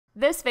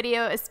This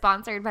video is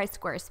sponsored by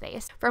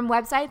Squarespace. From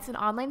websites and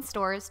online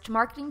stores to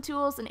marketing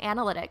tools and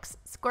analytics,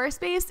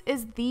 Squarespace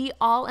is the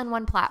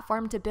all-in-one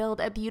platform to build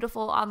a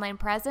beautiful online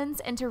presence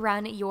and to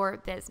run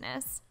your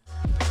business.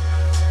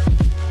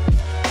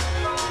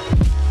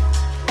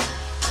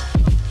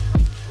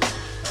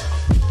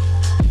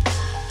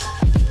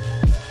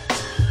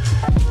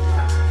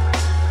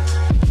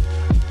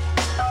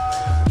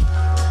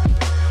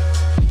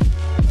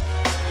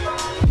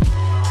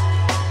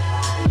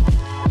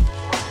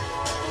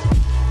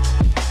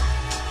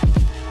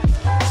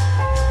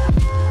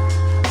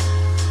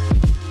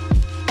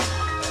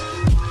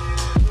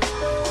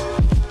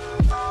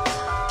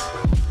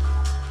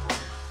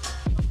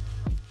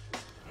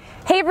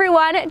 Hey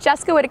everyone,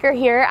 Jessica Whitaker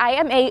here. I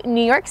am a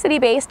New York City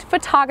based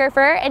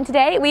photographer and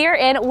today we are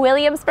in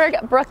Williamsburg,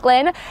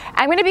 Brooklyn.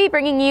 I'm going to be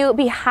bringing you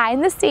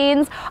behind the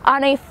scenes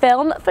on a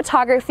film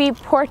photography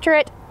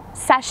portrait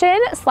session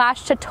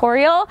 /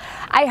 tutorial.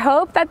 I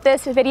hope that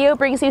this video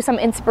brings you some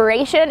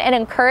inspiration and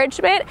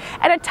encouragement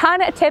and a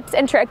ton of tips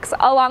and tricks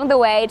along the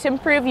way to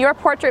improve your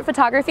portrait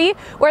photography,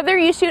 whether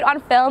you shoot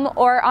on film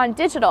or on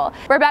digital.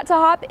 We're about to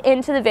hop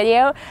into the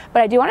video,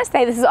 but I do want to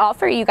say this is all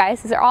for you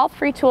guys. These are all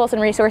free tools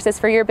and resources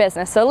for your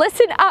business. So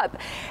listen up.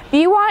 If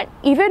you want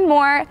even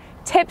more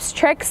tips,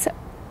 tricks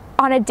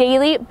on a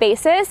daily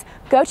basis,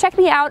 go check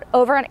me out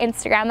over on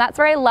Instagram. That's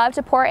where I love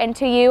to pour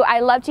into you. I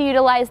love to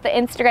utilize the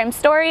Instagram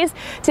stories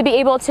to be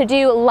able to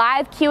do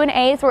live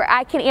Q&As where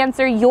I can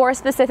answer your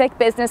specific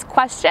business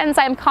questions.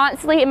 I'm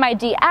constantly in my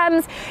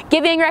DMs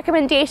giving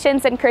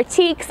recommendations and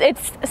critiques.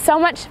 It's so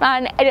much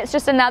fun and it's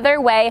just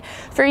another way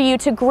for you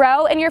to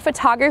grow in your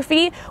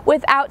photography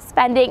without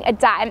spending a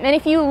dime. And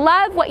if you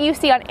love what you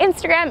see on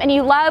Instagram and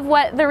you love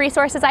what the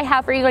resources I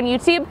have for you on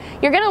YouTube,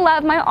 you're gonna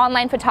love my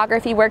online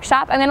photography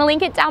workshop. I'm gonna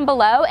link it down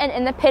below and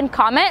in the pinned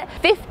comment.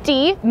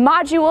 50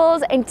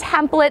 modules and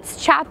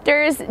templates,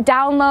 chapters,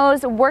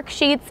 downloads,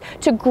 worksheets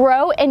to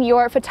grow in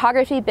your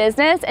photography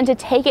business and to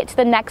take it to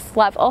the next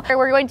level.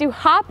 We're going to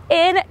hop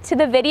into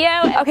the video.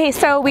 Okay,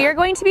 so we are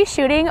going to be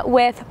shooting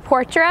with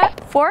Portra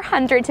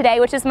 400 today,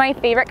 which is my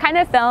favorite kind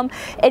of film.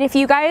 And if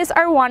you guys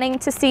are wanting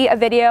to see a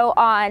video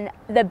on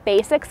the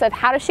basics of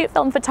how to shoot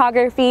film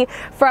photography,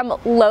 from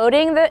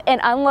loading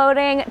and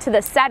unloading to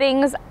the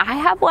settings, I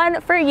have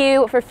one for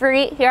you for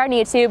free here on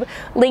YouTube,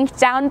 linked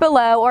down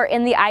below or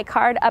in the iCard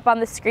up on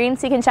the screen,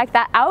 so you can check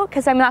that out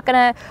because I'm not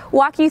gonna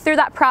walk you through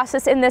that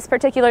process in this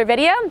particular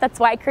video. That's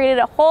why I created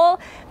a whole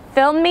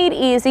Film Made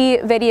Easy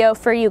video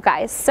for you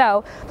guys.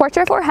 So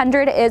Portra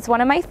 400 is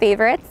one of my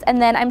favorites,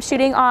 and then I'm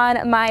shooting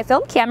on my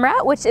film camera,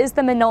 which is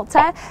the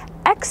Minolta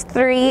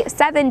X3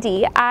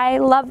 7D. I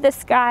love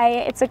this guy.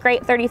 It's a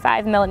great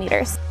 35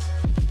 millimeters.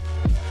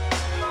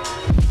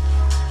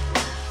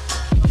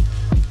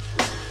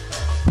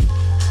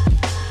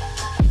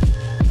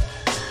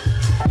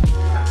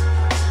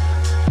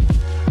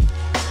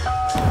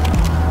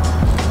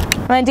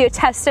 I'm gonna do a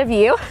test of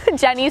you.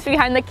 Jenny's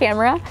behind the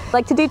camera. I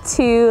like to do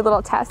 2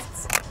 little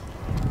tests.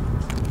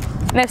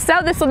 And if so,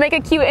 this will make a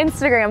cute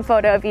Instagram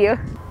photo of you.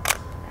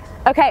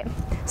 Okay,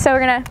 so we're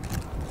gonna.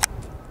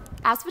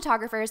 As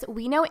photographers,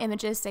 we know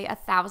images say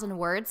 1,000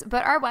 words,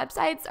 but our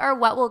websites are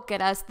what will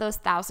get us those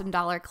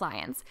 $1,000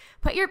 clients.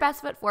 Put your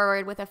best foot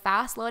forward with a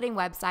fast-loading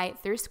website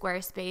through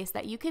Squarespace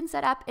that you can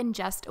set up in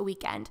just a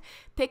weekend.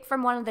 Pick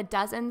from one of the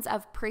dozens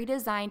of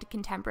pre-designed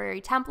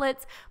contemporary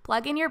templates,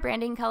 plug in your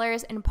branding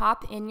colors, and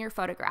pop in your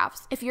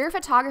photographs. If you're a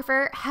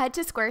photographer, head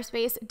to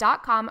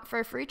squarespace.com for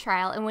a free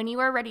trial, and when you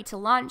are ready to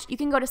launch, you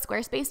can go to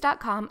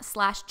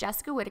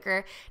squarespace.com/Jessica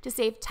Whitaker to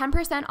save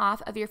 10%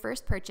 off of your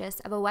first purchase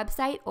of a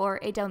website or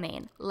a domain.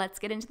 Let's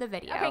get into the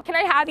video. Okay, can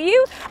I have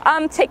you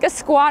take a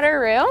squatter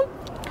room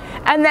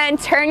and then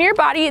turn your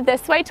body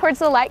this way towards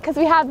the light because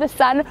we have the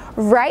sun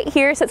right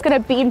here, so it's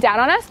gonna beam down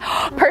on us.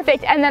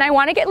 Perfect. And then I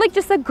want to get like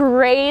just a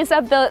graze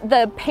of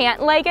the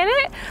pant leg in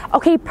it.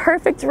 Okay,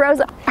 perfect,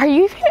 Rosa. Are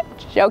you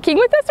joking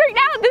with us right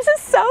now? This is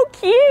so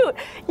cute.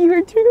 You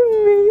are doing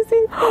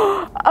amazing.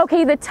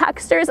 Okay, the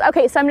textures.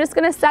 Okay, so I'm just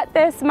gonna set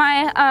this.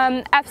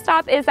 My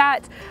f-stop is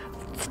at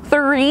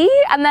 3,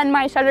 and then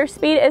my shutter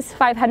speed is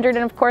 500,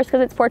 and of course, because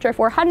it's Portra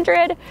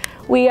 400,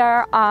 we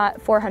are at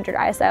 400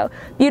 ISO.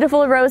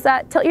 Beautiful,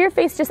 Rosa. Tilt your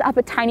face just up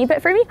a tiny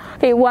bit for me.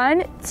 Okay,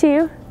 1,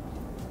 2.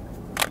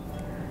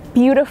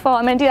 Beautiful.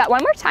 I'm gonna do that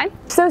one more time.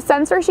 So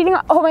since we're shooting,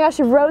 oh my gosh,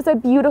 Rosa,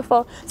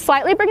 beautiful.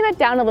 Slightly bring that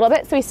down a little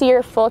bit so we see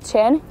your full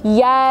chin.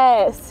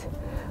 Yes.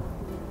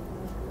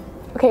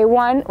 Okay,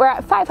 1. We're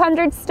at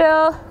 500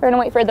 still. We're gonna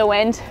wait for the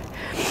wind.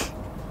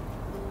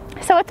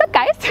 So what's up,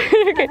 guys?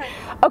 Okay.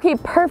 Okay,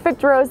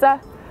 perfect, Rosa.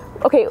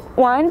 Okay,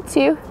 1,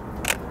 2.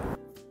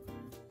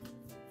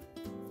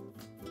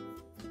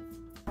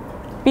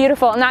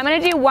 Beautiful. Now I'm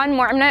gonna do one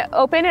more. I'm gonna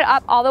open it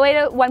up all the way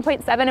to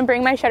 1.7 and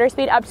bring my shutter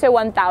speed up to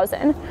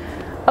 1,000.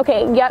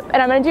 Okay, yep,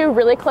 and I'm gonna do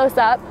really close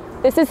up.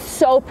 This is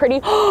so pretty.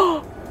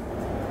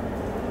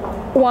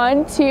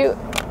 1, 2.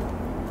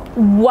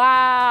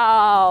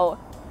 Wow.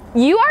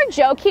 You are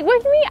joking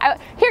with me?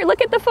 Here,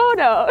 look at the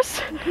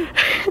photos. Wait,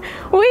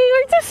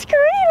 where's the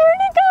screen?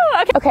 Where'd it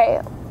go? Okay,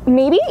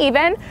 maybe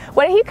even,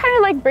 what if you kind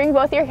of like bring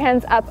both your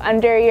hands up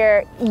under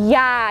your,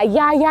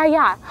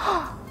 yeah.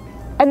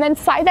 And then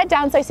slide that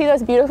down so I see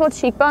those beautiful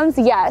cheekbones.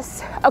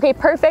 Yes. Okay,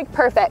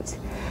 perfect.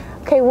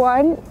 Okay,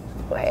 1,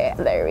 wait,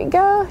 there we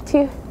go,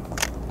 2.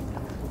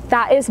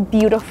 That is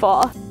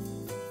beautiful.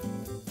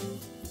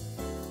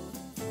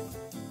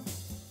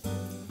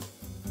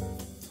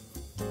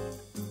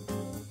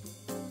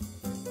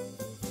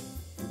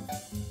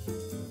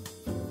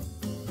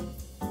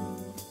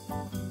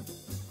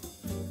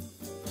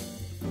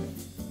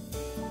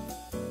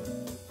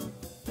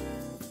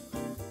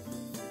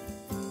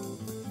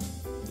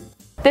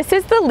 This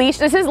is the leash.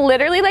 This is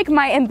literally like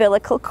my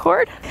umbilical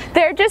cord.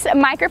 They're just,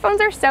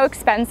 microphones are so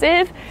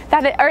expensive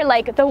that or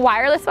like the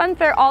wireless ones,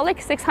 they're all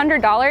like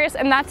 $600,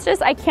 and that's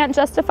just, I can't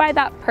justify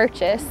that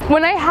purchase.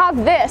 When I have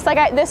this,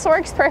 like this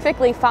works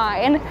perfectly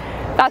fine.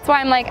 That's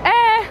why I'm like,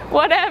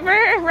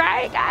 whatever,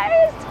 right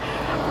guys?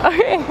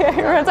 Okay,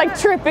 everyone's like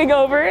tripping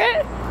over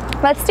it.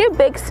 Let's do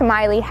big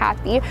smiley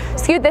happy.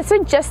 So this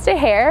is just a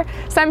hair.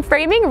 So I'm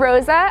framing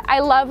Rosa. I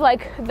love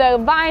like the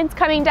vines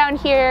coming down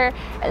here,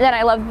 and then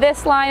I love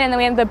this line, and then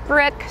we have the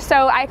brick.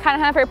 So I kind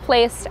of have her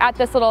placed at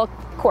this little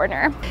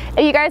corner.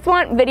 If you guys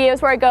want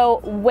videos where I go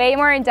way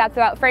more in depth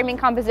about framing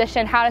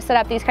composition, how to set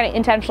up these kind of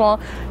intentional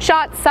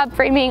shots,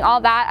 sub-framing,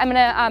 all that, I'm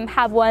gonna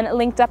have one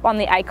linked up on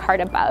the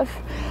iCard above.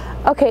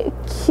 Okay,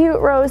 cute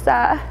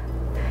Rosa.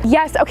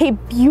 Yes, okay,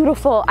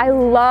 beautiful. I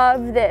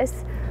love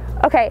this.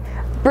 Okay.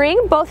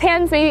 Bring both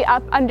hands maybe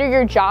up under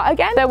your jaw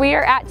again. So we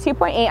are at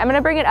 2.8. I'm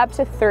gonna bring it up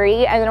to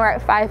 3, and then we're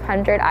at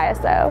 500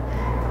 ISO.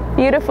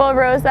 Beautiful,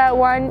 Rosa.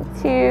 1,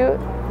 2.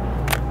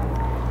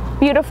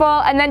 Beautiful.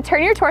 And then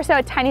turn your torso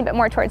a tiny bit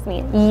more towards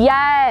me.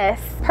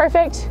 Yes.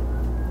 Perfect.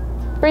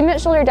 Bring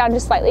that shoulder down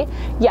just slightly.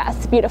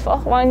 Yes, beautiful.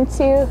 1,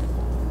 2.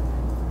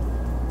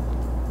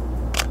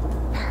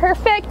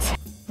 Perfect.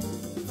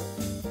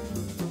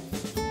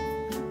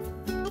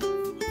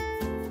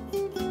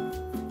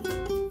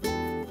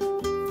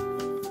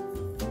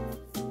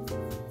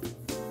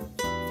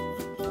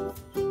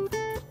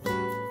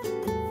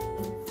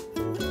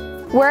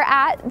 We're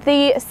at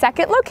the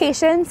second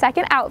location,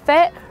 second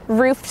outfit,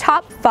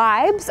 Rooftop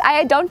Vibes.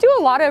 I don't do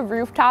a lot of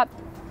rooftop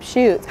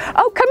shoots.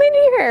 Oh, come in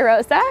here,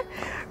 Rosa.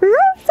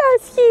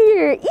 Rosa's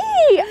here.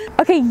 Eee.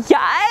 Okay,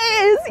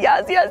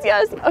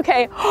 yes.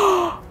 Okay.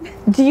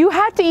 Do you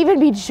have to even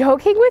be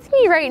joking with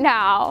me right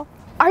now?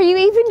 Are you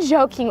even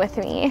joking with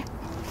me?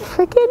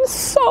 Freaking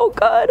so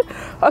good.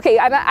 Okay,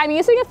 I'm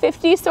using a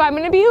 50, so I'm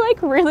gonna be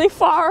like really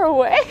far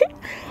away.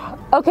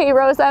 Okay,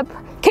 Rosa.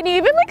 Can you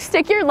even like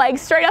stick your legs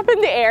straight up in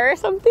the air or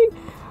something?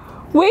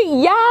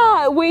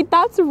 Wait,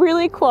 that's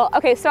really cool.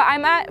 Okay, so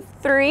I'm at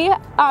 3,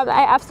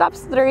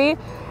 f-stops 3.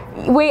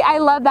 Wait, I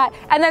love that.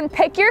 And then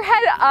pick your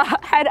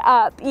head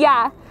up,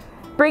 yeah.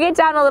 Bring it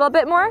down a little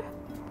bit more.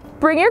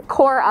 Bring your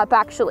core up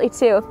actually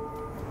too.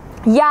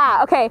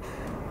 Yeah, okay.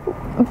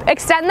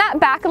 Extend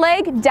that back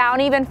leg down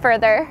even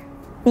further.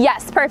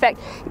 Yes, perfect.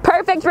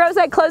 Perfect,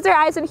 Rosa, close your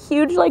eyes and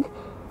huge like,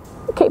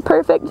 okay,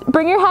 perfect.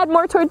 Bring your head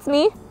more towards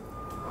me.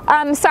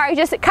 Sorry,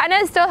 just kind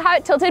of still have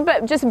it tilted,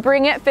 but just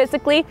bring it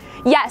physically.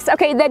 Yes,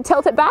 okay, then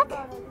tilt it back.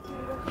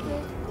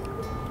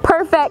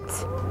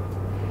 Perfect.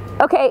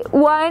 Okay,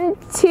 1,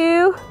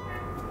 2,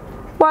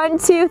 1,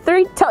 2,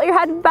 3. Tilt your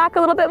head back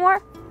a little bit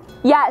more.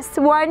 Yes,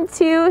 1,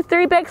 2,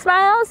 3, big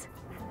smiles.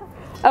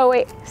 Oh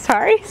wait,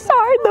 sorry,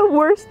 the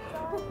worst.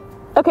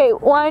 Okay,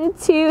 1,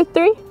 2,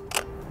 3.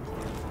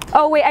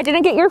 Oh wait, I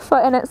didn't get your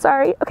foot in it,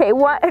 sorry. Okay,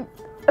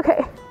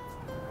 okay.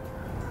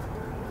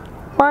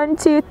 1,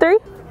 2, 3.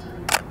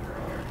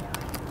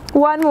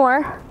 One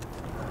more.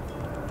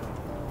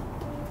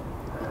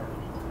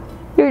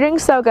 You're doing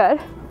so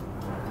good.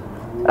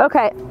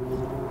 Okay.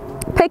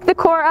 Pick the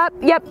core up.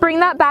 Yep,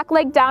 bring that back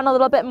leg down a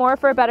little bit more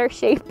for a better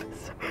shape.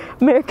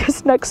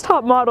 America's Next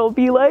Top Model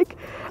be like.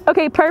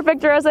 Okay,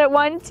 perfect, Rosa.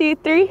 1, 2,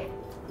 3.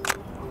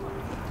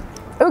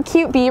 Oh,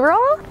 cute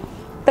B-roll.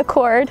 The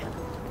cord.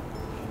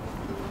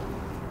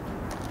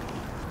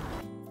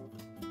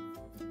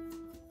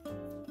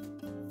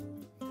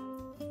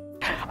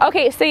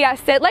 Okay, so yeah,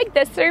 sit like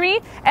this for me,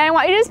 and I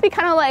want you to just be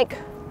kind of like,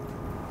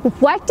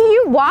 what do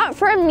you want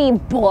from me,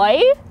 boy?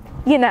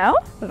 You know,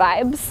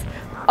 vibes.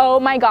 Oh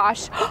my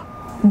gosh.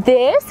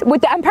 This,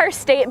 with the Empire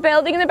State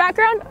Building in the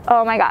background,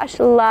 oh my gosh,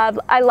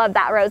 I love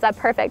that, Rosa.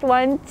 Perfect.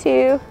 1,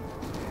 2,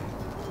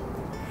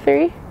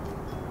 3.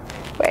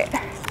 Wait.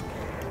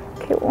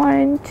 Okay,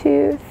 1,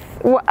 2,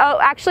 oh,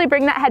 actually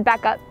bring that head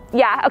back up.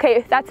 Yeah,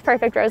 okay, that's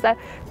perfect, Rosa.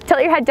 Tilt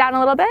your head down a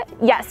little bit.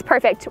 Yes,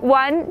 perfect.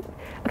 1,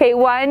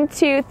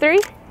 2, 3.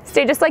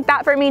 Stay just like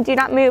that for me. Do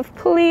not move,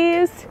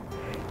 please.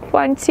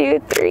 1, 2,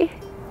 3.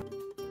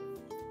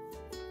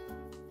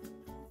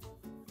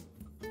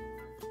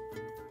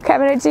 Okay, I'm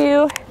gonna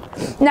do,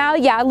 now,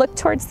 yeah, look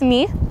towards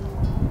me.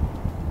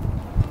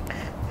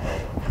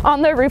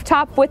 On the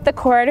rooftop with the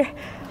cord.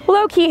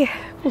 Low-key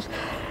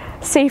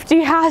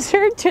safety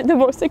hazard to the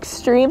most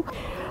extreme.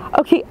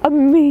 Okay,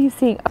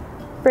 amazing.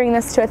 Bring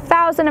this to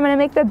 1,000. I'm gonna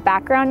make the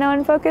background now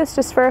in focus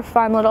just for a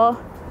fun little.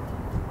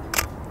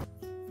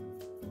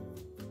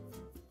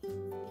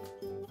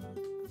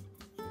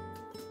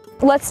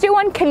 Let's do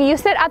one. Can you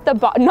sit at the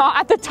bottom, not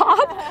at the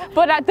top,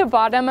 but at the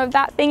bottom of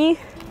that thingy?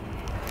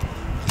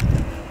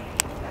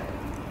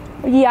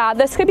 Yeah,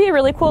 this could be a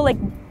really cool, like,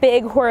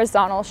 big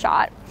horizontal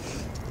shot.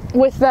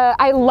 With the,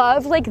 I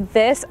love like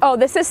this. Oh,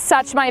 this is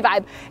such my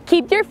vibe.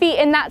 Keep your feet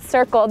in that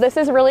circle. This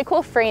is really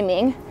cool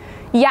framing.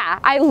 Yeah,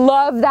 I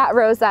love that,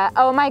 Rosa.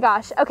 Oh my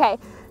gosh. Okay,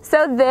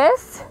 so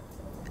this,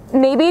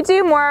 maybe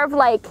do more of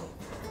like,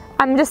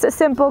 I'm just a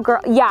simple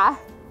girl. Yeah.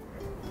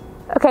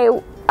 Okay,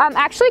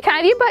 actually, can I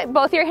have you put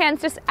both your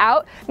hands just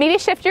out? Maybe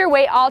shift your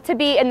weight all to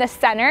be in the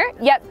center.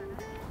 Yep,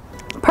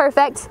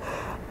 perfect.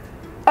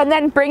 And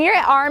then bring your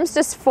arms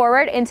just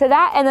forward into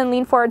that and then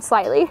lean forward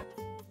slightly.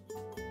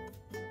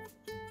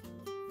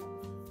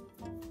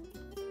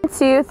 1,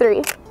 2,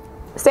 3.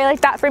 Stay like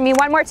that for me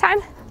one more time.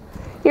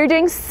 You're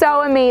doing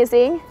so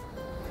amazing.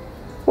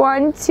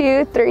 1,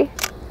 2, 3.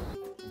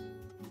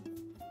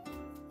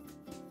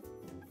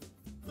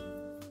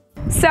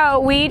 So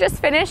we just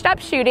finished up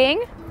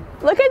shooting.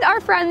 Look at our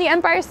friend, the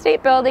Empire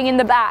State Building in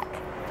the back.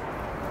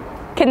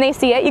 Can they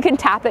see it? You can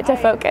tap it to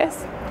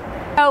focus.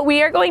 So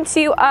we are going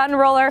to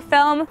unroll our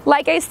film.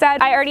 Like I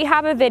said, I already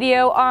have a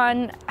video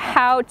on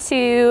how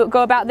to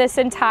go about this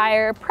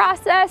entire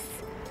process.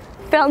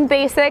 Film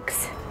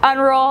basics,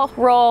 unroll,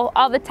 roll,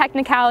 all the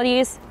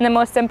technicalities in the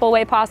most simple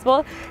way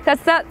possible.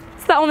 That's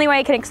the only way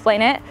I can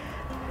explain it.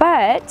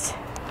 But,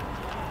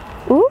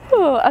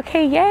 ooh,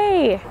 okay,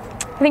 yay. I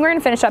think we're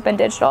gonna finish up in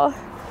digital.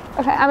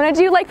 Okay, I'm gonna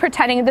do like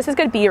pretending this is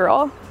good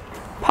B-roll.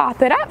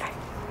 Pop it up.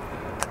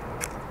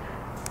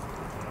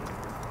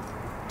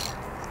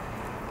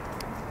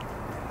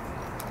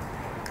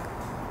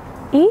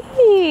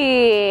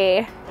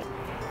 Eee.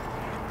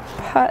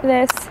 Put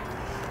this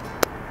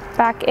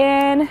back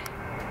in.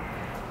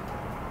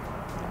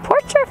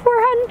 Portrait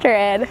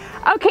 400.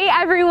 Okay,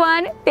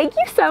 everyone, thank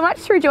you so much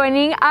for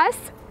joining us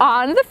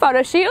on the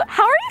photo shoot.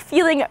 How are you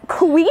feeling,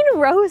 Queen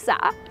Rosa?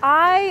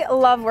 I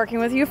love working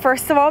with you,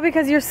 first of all,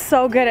 because you're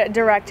so good at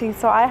directing,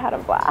 so I had a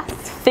blast.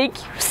 Thank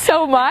you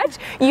so much.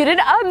 You did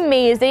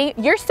amazing.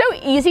 You're so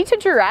easy to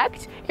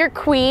direct. You're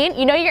queen.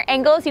 You know your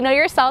angles, you know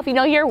yourself, you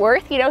know your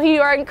worth, you know who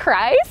you are in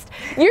Christ.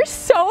 You're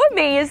so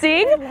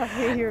amazing. I love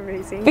you, you're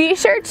amazing. Be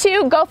sure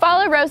to go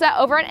follow Rosa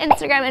over on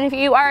Instagram, and if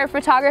you are a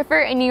photographer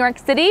in New York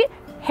City,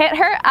 hit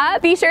her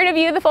up. Be sure to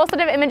view the full set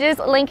of images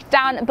linked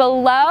down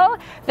below.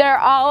 They're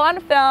all on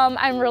film.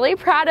 I'm really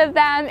proud of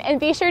them. And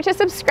be sure to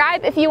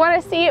subscribe if you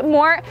want to see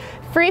more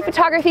free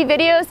photography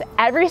videos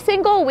every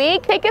single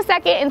week. Take a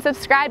second and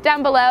subscribe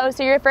down below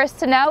so you're first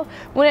to know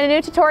when a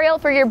new tutorial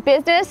for your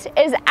business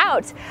is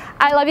out.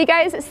 I love you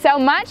guys so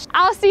much.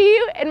 I'll see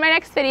you in my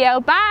next video.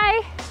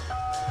 Bye.